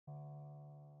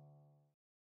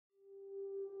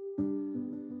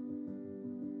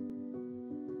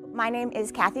My name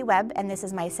is Kathy Webb, and this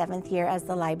is my 7th year as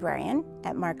the librarian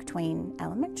at Mark Twain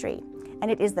Elementary,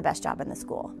 and it is the best job in the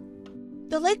school.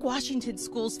 The Lake Washington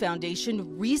Schools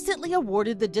Foundation recently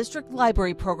awarded the District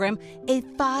Library Program a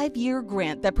 5-year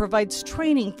grant that provides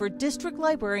training for district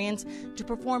librarians to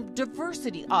perform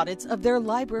diversity audits of their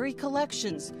library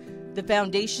collections. The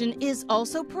foundation is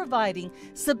also providing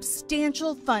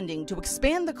substantial funding to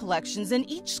expand the collections in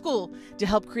each school to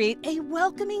help create a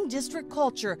welcoming district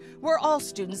culture where all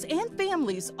students and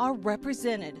families are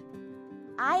represented.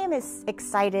 I am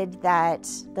excited that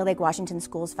the Lake Washington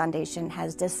Schools Foundation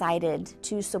has decided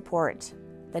to support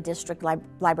the district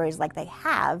libraries like they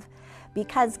have,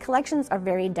 because collections are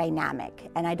very dynamic,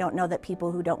 and I don't know that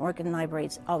people who don't work in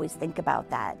libraries always think about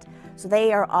that. So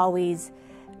they are always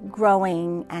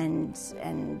growing and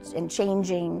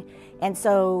changing, and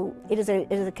so it is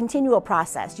a continual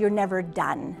process. You're never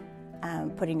done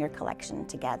putting your collection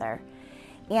together.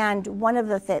 And one of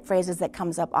the phrases that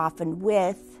comes up often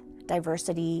with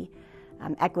diversity,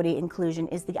 equity, inclusion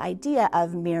is the idea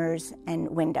of mirrors and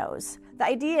windows. The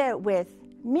idea with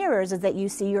mirrors is that you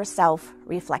see yourself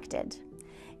reflected.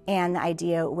 And the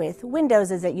idea with windows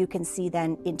is that you can see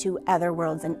then into other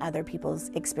worlds and other people's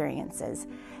experiences.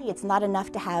 It's not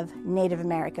enough to have Native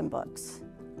American books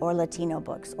or Latino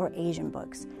books or Asian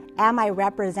books. Am I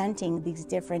representing these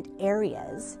different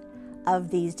areas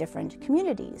of these different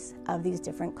communities, of these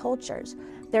different cultures?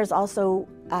 There's also,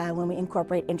 when we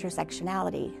incorporate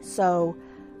intersectionality, so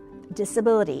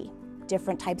disability,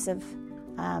 different types of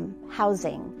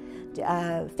housing,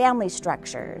 family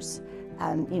structures,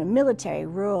 military,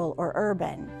 rural, or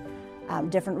urban,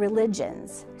 different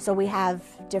religions. So we have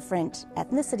different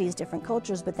ethnicities, different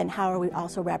cultures, but then how are we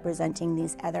also representing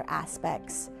these other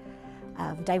aspects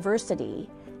of diversity?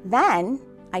 Then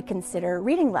I consider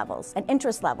reading levels and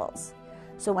interest levels.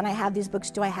 So when I have these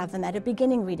books, do I have them at a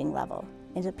beginning reading level,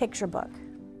 in a picture book,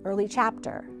 early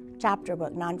chapter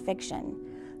book, nonfiction?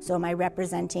 So am I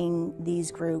representing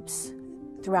these groups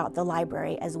throughout the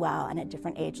library as well, and at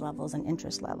different age levels and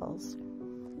interest levels?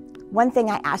 One thing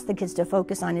I ask the kids to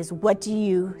focus on is, what do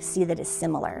you see that is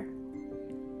similar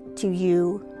to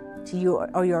you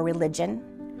or your religion,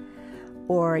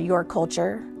 or your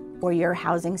culture, or your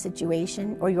housing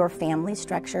situation, or your family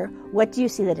structure? What do you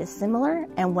see that is similar,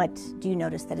 and what do you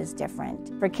notice that is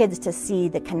different? For kids to see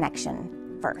the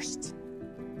connection first,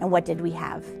 and what did we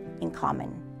have in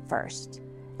common first,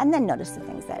 and then notice the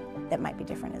things that might be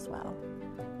different as well.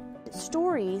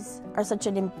 Stories are such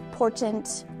an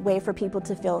important way for people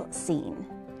to feel seen,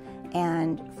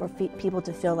 and for people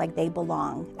to feel like they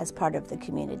belong as part of the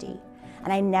community.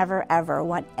 And I never ever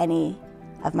want any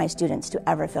of my students to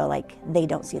ever feel like they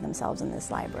don't see themselves in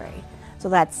this library. So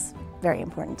that's very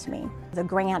important to me. The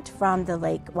grant from the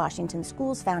Lake Washington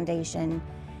Schools Foundation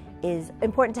is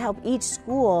important to help each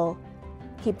school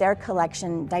keep their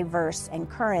collection diverse and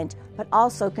current, but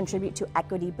also contribute to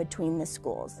equity between the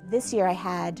schools. This year I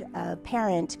had a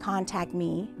parent contact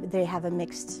me. They have a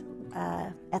mixed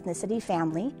ethnicity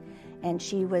family, and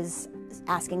she was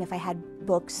asking if I had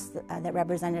books that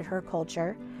represented her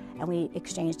culture, and we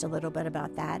exchanged a little bit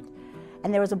about that.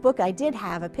 And there was a book I did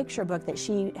have, a picture book that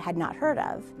she had not heard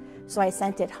of, so I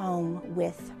sent it home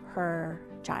with her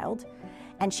child,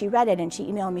 and she read it, and she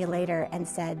emailed me later and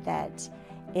said that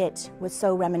it was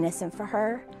so reminiscent for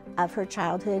her of her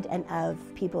childhood and of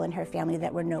people in her family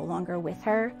that were no longer with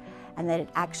her, and that it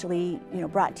actually,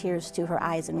 brought tears to her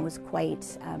eyes and was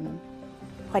quite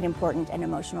important and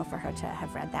emotional for her to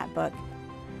have read that book.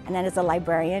 And then as a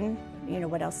librarian,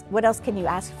 what else can you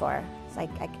ask for? It's like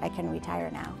I can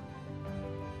retire now.